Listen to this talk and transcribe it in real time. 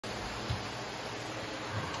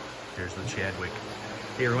There's the Chadwick.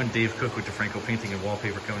 Hey everyone, Dave Cook with DeFranco Painting and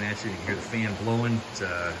Wallpaper coming at you. You can hear the fan blowing. It's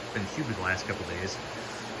been humid the last couple days.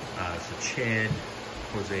 So Chad,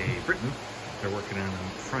 Jose, Britain, they're working on the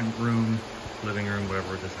front room, living room,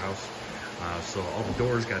 whatever at this house. So all the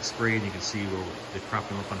doors got sprayed. You can see where they propped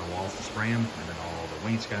them up on the walls to spray them, and then all the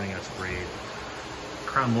wainscoting got sprayed.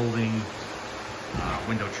 Crown molding,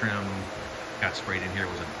 window trim got sprayed in here.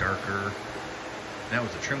 It was a darker, that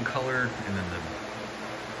was the trim color, and then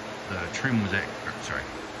the trim was, sorry,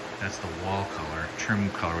 that's the wall color. Trim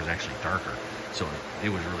color was actually darker, so it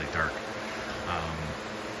was really dark.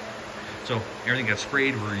 So everything got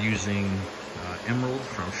sprayed. We're using Emerald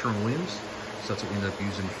from Sherwin Williams. So that's what we ended up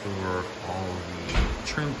using for all the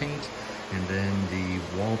trim paint. And then the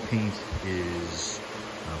wall paint is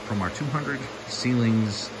Promar 200.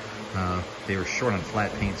 Ceilings, they were short on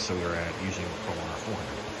flat paint, so we're using Promar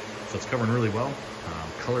 400. So it's covering really well.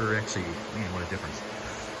 Color actually, man, what a difference.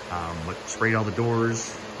 But sprayed all the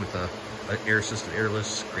doors with a air assisted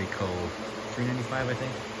airless Graco 395, I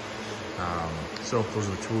think. So those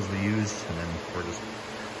are the tools we used, and then we're just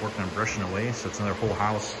working on brushing away. So it's another whole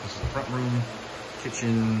house. This is the front room,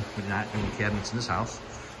 kitchen. We're not doing cabinets in this house,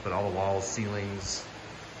 but all the walls, ceilings,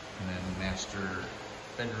 and then master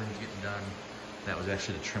bedrooms getting done. That was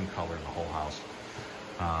actually the trim color in the whole house.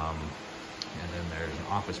 And then there's an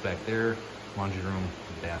office back there, laundry room,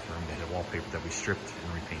 and bathroom. They had wallpaper that we stripped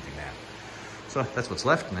and repainting that. So that's what's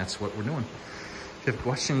left, and that's what we're doing. If you have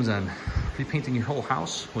questions on repainting your whole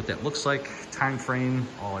house, what that looks like, time frame,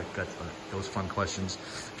 all like that, those fun questions,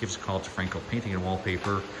 give us a call to DeFranco Painting and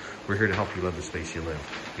Wallpaper. We're here to help you love the space you live.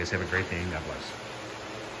 You guys have a great day, and God bless.